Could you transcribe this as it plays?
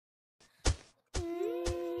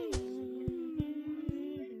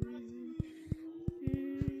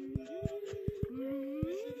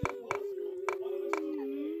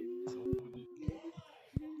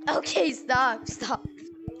Okay, stop.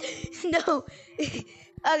 No.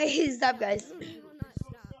 Okay, stop, guys.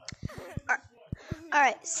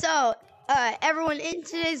 Alright, so, everyone, in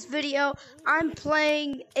today's video, I'm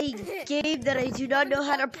playing a game that I do not know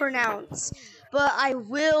how to pronounce. But I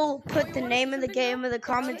will put the name of the game in the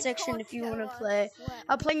comment section if you want to play.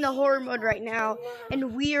 I'm playing the horror mode right now,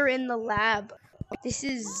 and we are in the lab. This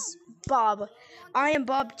is Bob. I am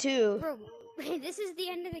Bob too. Bro, this is the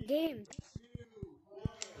end of the game.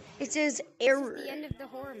 It says This error. is the end of the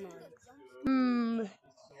horror mode.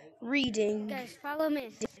 Reading. Guys, follow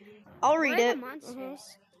me. I'll read Where are it. the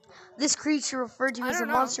monsters? This creature, referred to as a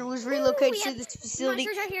know. monster, was relocated Ooh, to this facility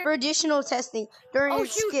monsters are here. for additional testing. During Oh,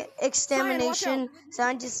 its shoot. examination,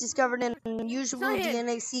 scientists discovered an unusual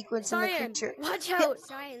DNA sequence in the creature. Watch out!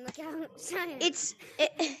 Cyan, look out! Cyan.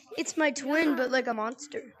 It's my twin, but like a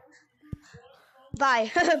monster.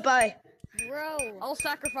 Bye. Bye. Bro, I'll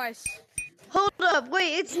sacrifice. Hold up,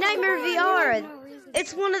 wait, it's Nightmare VR.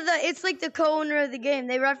 It's one of the, it's like the co-owner of the game.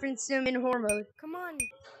 They referenced him in horror mode. Come on.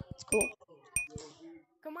 It's cool.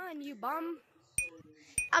 Come on, you bum.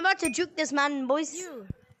 I'm about to juke this man, boys. You.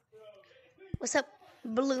 What's up,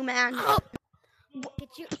 blue man? Oh.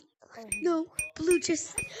 Get you. Oh. No, blue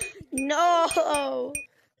just, no.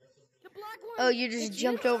 The black one. Oh, you just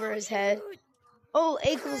jumped over his head. Oh,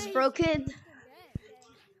 ankle's broken.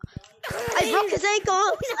 I broke his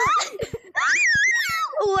ankle.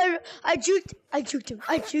 Oh, I juked him.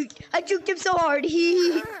 I juked him so hard.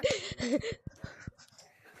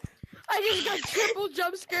 I just got triple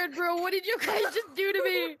jump scared, bro. What did you guys just do to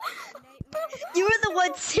me? You were the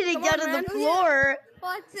one sitting down on the floor.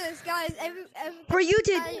 Watch this, guys. Bro, you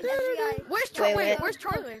did. Where's Charlie? Wait. Where's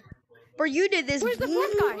Charlie? Bro, you did this. Where's the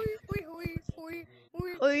fourth guy?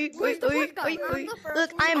 Where's the fourth guy?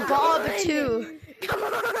 Look, I'm Bob too. Come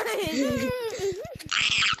on.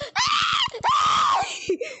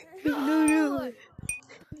 No.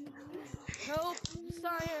 Help,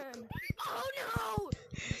 Cyan. Oh no!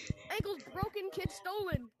 Ankle's broken, kid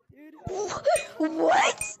stolen. Dude.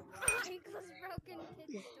 What? Ankle's broken,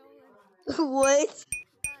 kid stolen. What?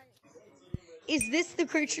 Is this the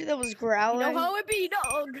creature that was growling? You know how it be,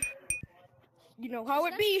 dog. You know how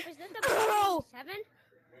it be. Is that the 7?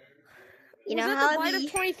 You Was know that how the it bite be?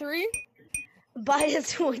 of 23? Bite of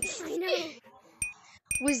 23. I know.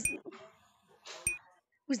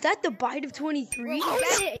 Was that the bite of 23? Get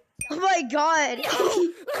it. Oh my god.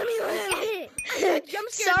 Let me live. Get it. Jump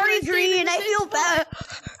scared Sorry, when I stayed Green. in the I same feel spot.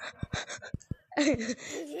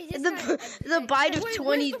 bad. The bite of Wait,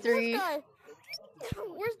 23.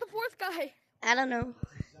 Where's the fourth guy? I don't know.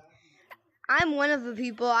 I'm one of the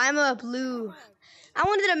people. I'm a blue. I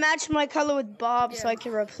wanted to match my color with Bob so I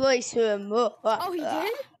can replace him. Oh, he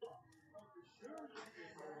did?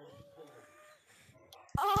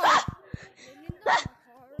 Oh.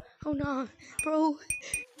 Oh no, bro.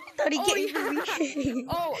 I thought he came for me.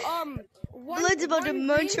 Blood's about to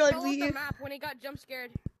munch on me. me. The map when he got jump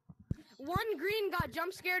scared. One green got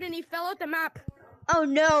jump scared and he fell out the map. Oh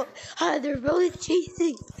no, they're both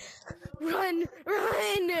chasing. Run,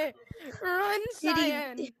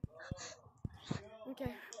 Cyan.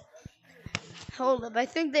 Okay. Hold up, I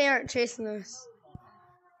think they aren't chasing us.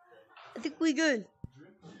 I think we good.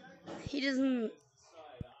 He doesn't.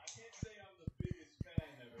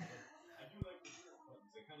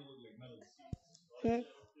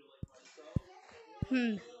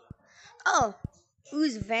 Oh,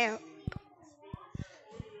 who's vamp?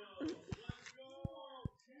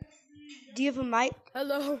 Do you have a mic?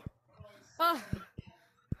 Hello. I'm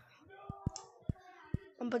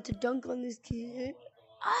about to dunk on this kid.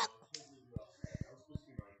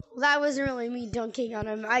 Well, that wasn't really me dunking on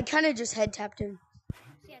him. I kind of just head tapped him.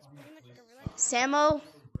 Yeah, it's pretty much gorilla. Samo,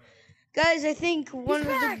 guys, I think one He's of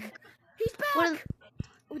back. He's back.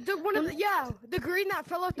 The green that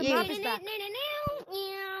fell out the map is back.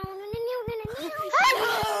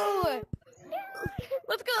 Hello.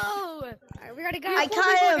 Let's go. Alright, we gotta go. I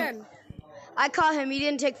caught him. I caught him. He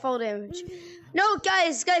didn't take fall damage. No,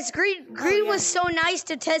 guys, Green was so nice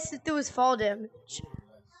to test if there was fall damage.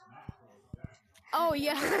 Oh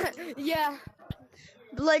yeah, yeah.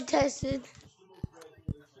 Blood tested.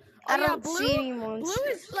 I don't blue, see any monsters.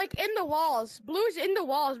 Blue is like in the walls. Blue's in the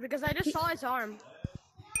walls because I just saw his arm.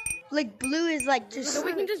 Like blue is like just. So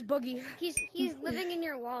we can just boogie. He's living in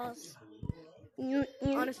your walls.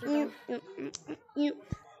 Honestly,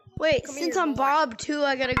 Wait, Come since here, I'm boy. Bob too,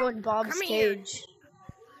 I gotta go in Bob's Come here. cage.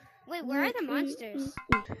 Wait, where are the monsters?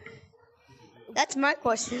 That's my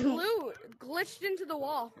question. Blue glitched into the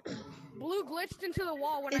wall. Blue glitched into the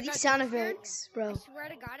wall when I These got sound jump scared. effects, bro. I swear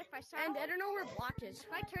to God, if I saw And I don't know where block is. if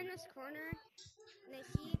I turn this corner and I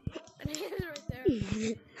see And he is right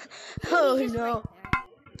there. Oh He's just no. right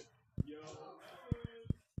there.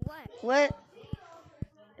 What? What?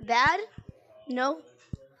 Bad? No.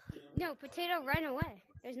 No, potato, run away.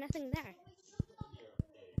 There's nothing there.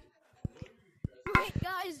 Wait,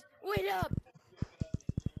 guys, wait up.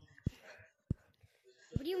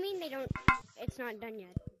 What do you mean they don't? It's not done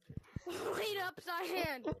yet. Wait up,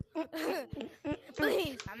 Cyan.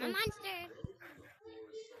 Please. I'm a monster.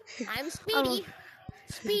 I'm Speedy.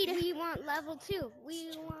 Speedy, we want level 2.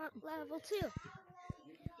 We want level 2.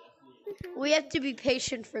 We have to be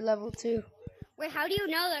patient for level 2. Wait, how do you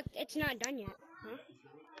know that it's not done yet? Huh?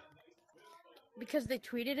 Because they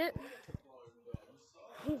tweeted it.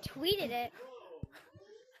 Who tweeted it?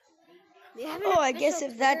 They have an Oh, I guess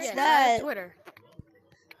official if that's Twitter. that. Twitter.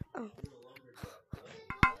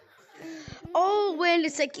 Oh, when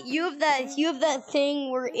it's like you have that thing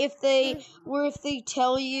where if they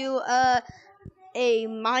tell you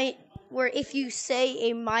where if you say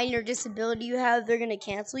a minor disability you have, they're gonna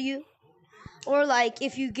cancel you. Or like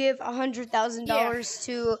if you give $100,000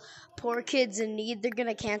 to poor kids in need, they're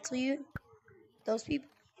gonna cancel you. Those people.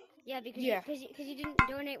 Yeah, because Yeah. you didn't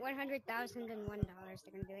donate $100,001.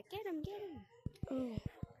 They're gonna be like, get him. Oh.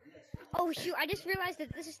 Oh shoot! I just realized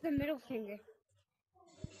that this is the middle finger.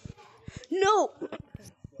 No.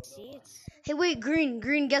 See, it's Hey, wait, Green,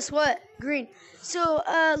 guess what? Green. So,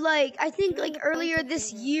 like, I think, like, earlier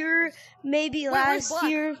this year, maybe where's last Black?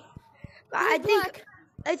 year, I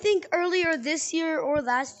think earlier this year or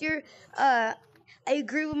last year, I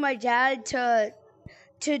agreed with my dad to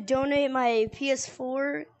donate my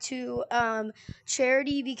PS4 to,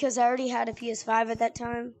 charity because I already had a PS5 at that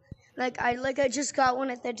time. I just got one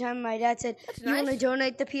at that time. My dad said, "You want to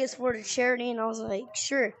donate the PS4 to charity?" And I was like,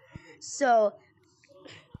 "Sure." So,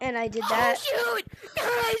 and I did that. Oh shoot!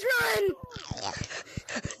 Guys, run!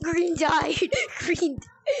 Green died. Green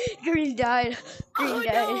died. Green died.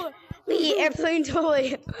 No. Wait, airplane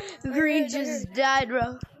toy. Green just died,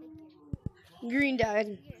 bro. Green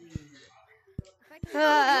died.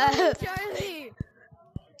 Charlie!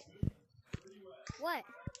 what?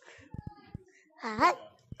 Hot.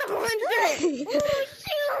 Oh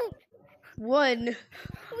shoot! One.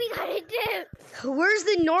 We got a dip. Where's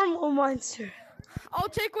the normal monster? I'll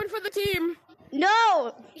take one for the team. No.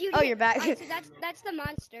 Oh, you're back. Alright, so that's the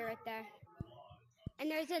monster right there. And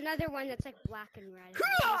there's another one that's like black and red.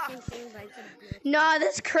 Same thing, but it's a blue. Nah,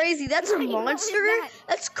 that's crazy. That's a What was monster? that?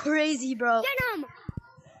 That's crazy, bro. Get him!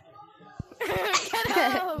 Get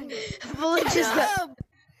him! Bullet just got.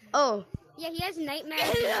 Oh. Yeah, he has nightmares.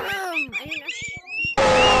 Get him! I don't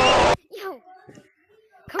know. Yo.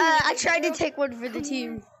 Come I tried to take one for the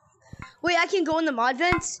team. Wait, I can go in the mod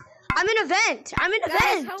vents? I'm in a vent.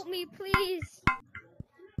 Guys, help me, please.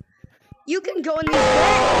 You can go in these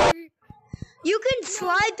vents. You can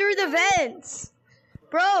slide through the vents.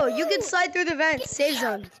 Bro, you can slide through the vents. Save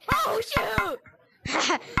zone. Oh shoot!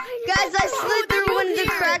 Guys, I slid through one of the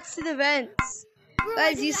cracks to the vents. Bro,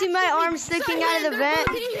 Guys, you see my arm sticking out of the vent?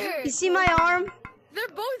 You see my arm? They're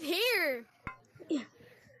both here.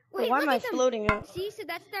 Wait, Why am look I at them. floating up? See, so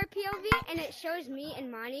that's their POV, and it shows me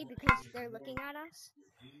and Monty because they're looking at us.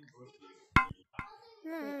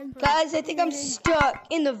 Guys, I think I'm stuck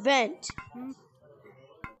in the vent.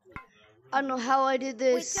 I don't know how I did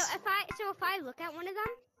Wait, this. so if I look at one of them,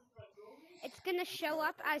 it's gonna show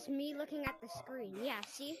up as me looking at the screen. Yeah,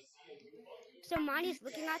 see? So Monty's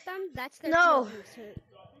looking at them. That's their No.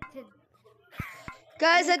 POV.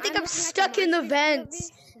 Guys, I I'm think I'm looking at stuck the in the monster's vent.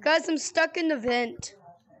 POV. Guys, I'm stuck in the vent.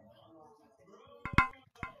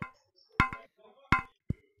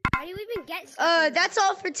 How do you even get stuck? That's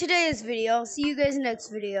all for today's video. See you guys next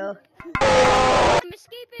video. I'm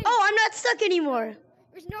escaping. Oh, I'm not stuck anymore.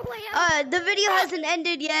 There's no way out. The video hasn't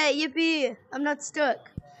ended yet. Yippee! I'm not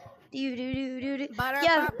stuck.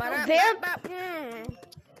 Yeah,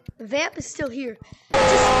 Vamp is still here.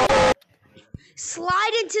 Just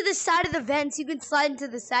slide into the side of the vents. You can slide into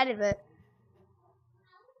the side of it.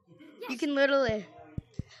 You can literally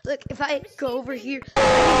look. If I go over here,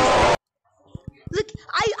 look.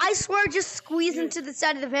 I swear, just squeeze into the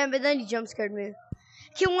side of the vent, but then he jump scared me.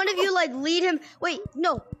 Can one of you like lead him? Wait,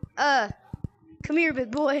 no. Come here,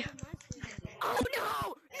 big boy. Oh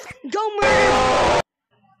no! Go murder.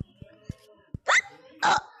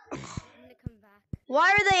 I'm gonna come back. Why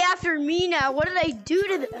are they after me now? What did I do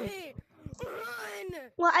to them? Hey, run!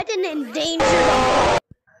 Well, I didn't endanger them.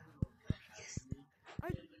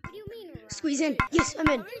 What do you mean? Run? Squeeze in. Yes, I'm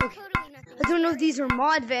in. There's Okay. totally nothing. I don't know if these are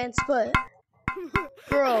mod vents, but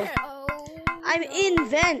bro, Oh. I'm in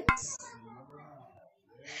vents.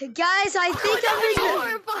 Guys, I think I'm in.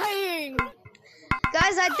 Horrifying!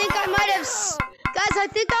 Guys, I think I might have. Guys, I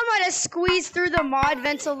think I might have squeezed through the mod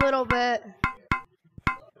vents a little bit.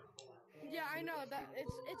 Yeah, I know that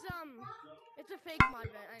it's a fake mod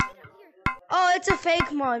vent. I know that. Oh, it's a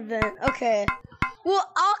fake mod vent. Okay.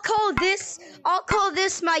 Well, I'll call this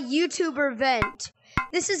my YouTuber vent.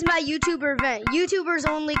 This is my YouTuber vent. YouTubers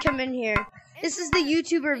only come in here. This is the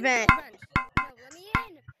YouTuber vent. No, let me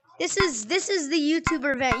in. This is the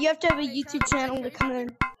YouTuber vent. You have to have a YouTube channel to come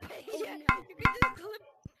in. Yeah, you can clip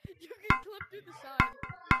through the side.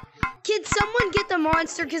 Kid, someone get the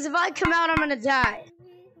monster, because if I come out, I'm gonna die.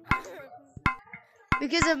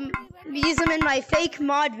 Because I'm in my fake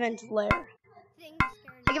mod vent lair.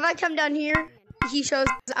 Like if I come down here, he shows.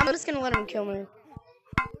 I'm just gonna let him kill me.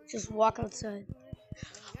 Just walk outside.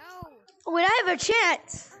 No. Oh, wait, I have a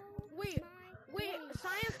chance. Wait,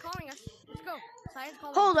 Science calling us. Let's go. Science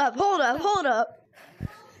calling Hold up.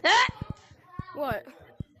 Ah! What?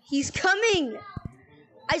 He's coming.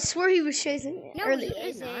 I swear he was chasing me No, earlier. he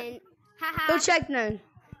isn't. Haha. Go check then.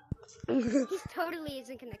 He totally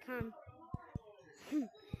isn't gonna come.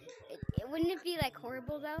 Wouldn't it be like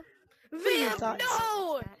horrible though? Vamp, thoughts?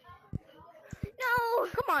 no! No.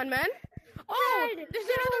 Come on, man. Oh, Red. there's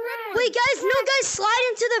another red one. Wait, guys, no, guys, slide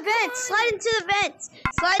into the vents. Slide into the vents.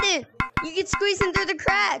 Slide in. You can squeeze in through the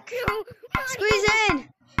crack. No. Squeeze in.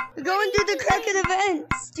 We're going through the crack of the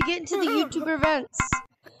vents to get into the YouTuber vents.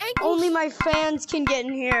 Ankles. Only my fans can get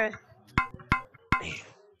in here.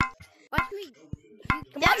 Watch me.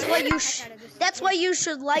 That's why you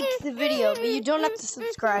should like the video, but you don't have to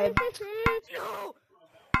subscribe. No.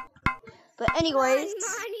 But anyways,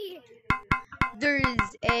 Money. there's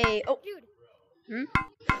a Dude. Hmm?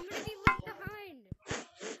 I'm gonna be left behind.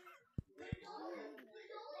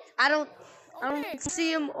 I don't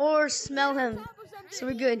see him or smell him. So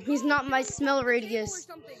we're good. He's not my smell radius.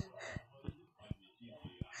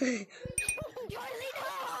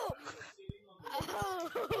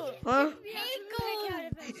 Huh?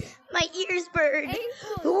 My ears burn.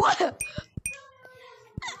 What?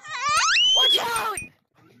 Watch out!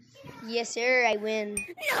 Yes, sir, I win.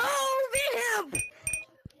 No, Vamp!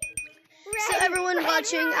 So everyone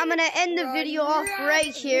watching, I'm going to end the video off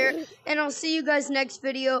right here, and I'll see you guys next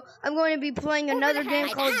video. I'm going to be playing another game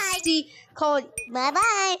called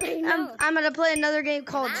Bye-bye. I'm going to play another game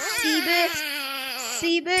called Seabus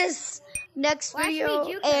next video,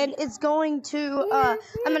 and it's going to,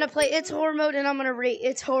 I'm going to play its horror mode, and I'm going to rate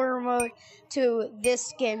its horror mode to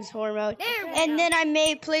this game's horror mode. And then I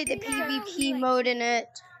may play the PvP mode in it.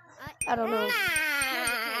 I don't know.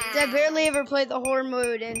 I barely ever played the horror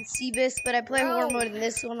mode in Seabus, but I play horror mode in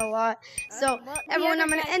this one a lot. So, everyone, I'm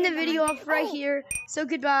going to end the video off right here. So,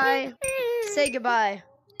 goodbye. Say goodbye.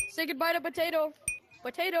 Say goodbye to Potato.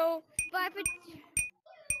 Potato. Bye,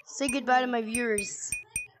 Say goodbye to my viewers.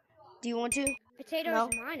 Do you want to? Potatoes No.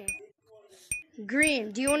 mine.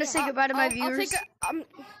 Green, do you want to say goodbye to my viewers?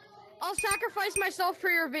 I'll sacrifice myself for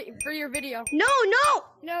your video. No!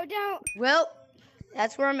 No, don't. Well,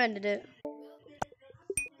 that's where I'm ended it.